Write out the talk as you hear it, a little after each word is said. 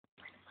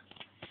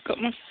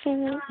got my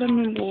 4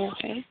 lemon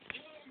warheads.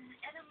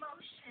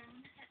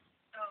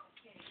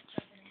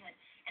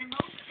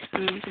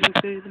 And I'm going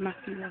to do the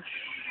Matthew Wash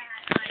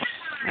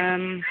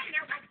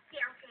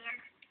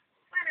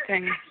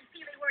thing.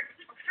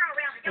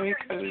 There it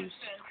goes.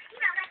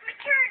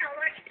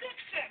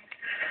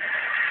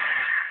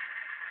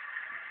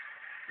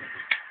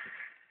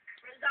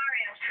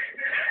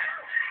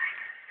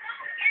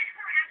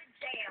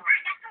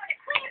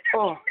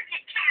 Oh.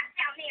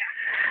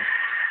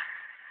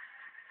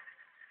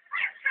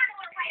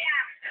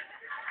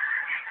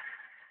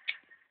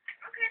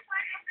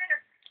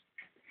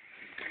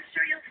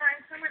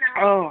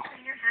 Oh.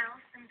 In your house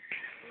and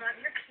love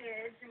your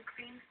kids and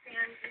cream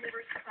sand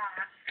liver spots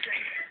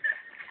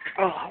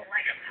and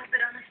like a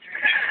puppet on a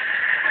string.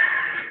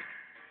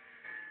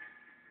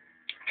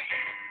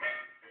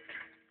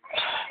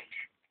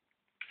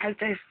 That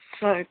tastes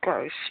so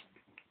gross.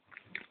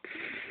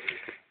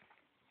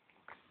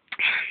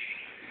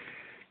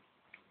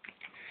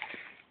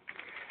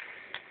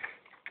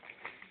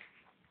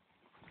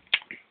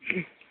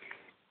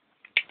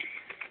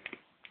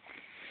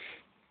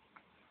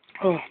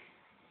 Oh.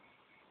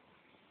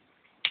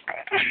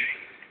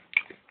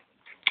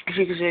 As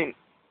you can see,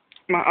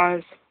 my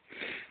eyes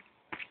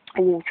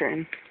are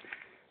watering.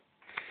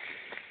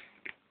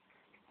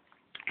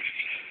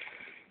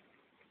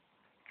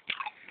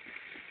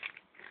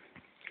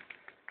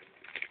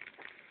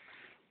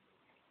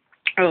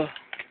 Oh.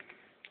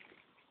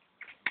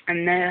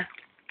 And there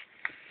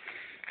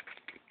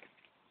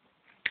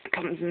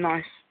comes a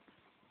nice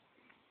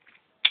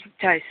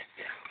taste.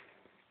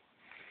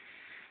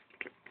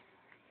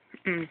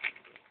 The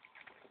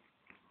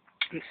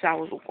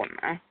sour's all gone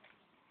now.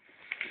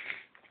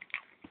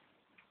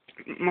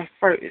 My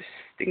throat is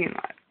stinging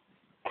like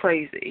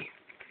crazy.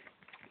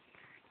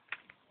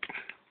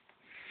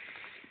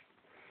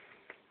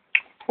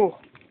 Oh.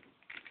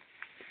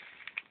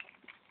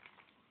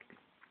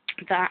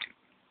 That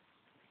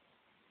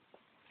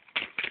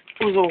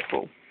was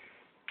awful.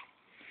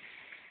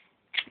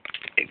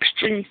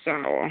 Extreme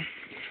sour.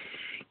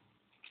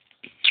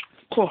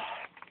 Oh.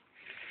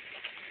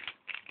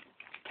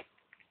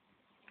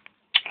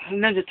 I've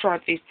never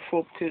tried these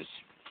before because,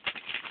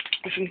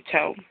 as you can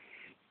tell,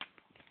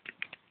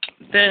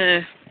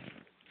 they're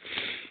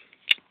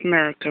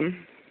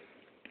American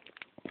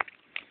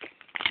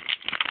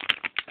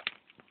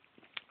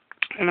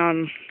and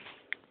I'm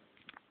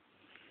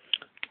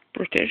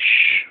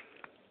British.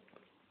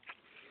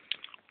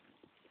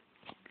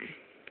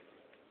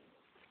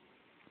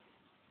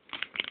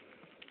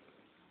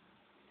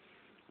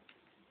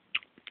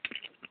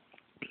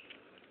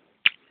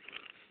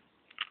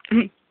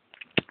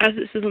 As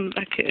it says on the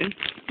back here,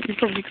 you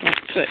probably can't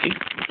see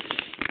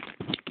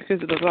because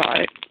of the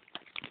light.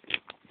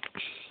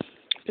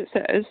 It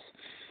says,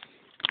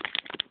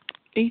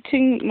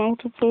 eating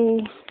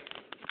multiple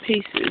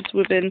pieces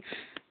within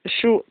a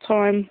short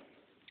time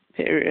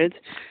period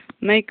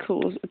may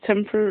cause a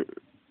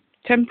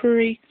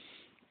temporary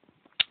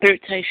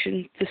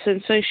irritation to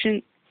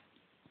sensitive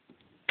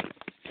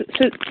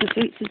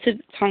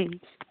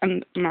tongues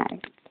and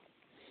mouths.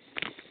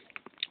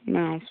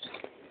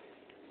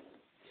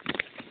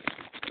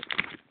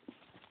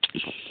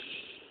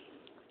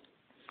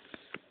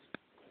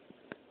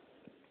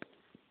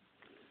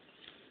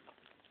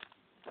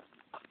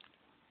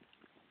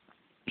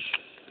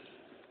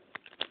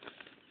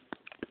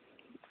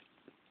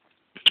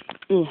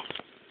 Ooh.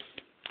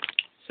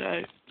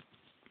 So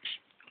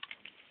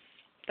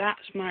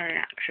that's my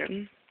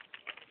reaction.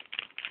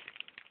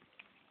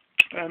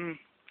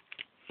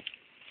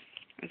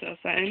 As I was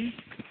saying,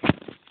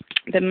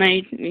 they're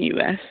made in the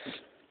US,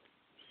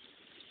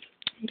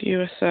 the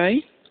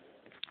USA.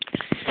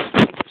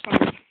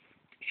 Someone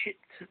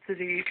shipped to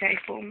the UK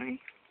for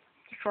me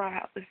to try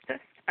out this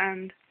test,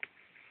 and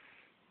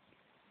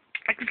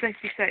I can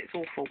safely say it's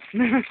awful.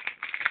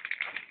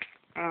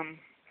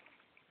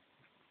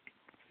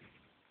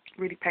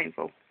 Really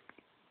painful.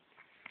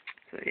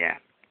 So yeah.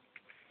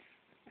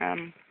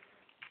 Done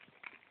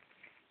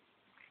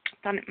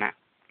it, Matt.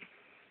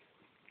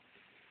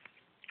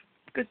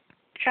 Good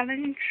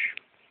challenge.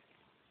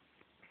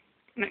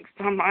 Next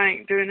time I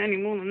ain't doing any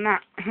more than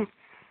that.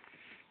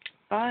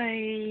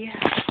 Bye.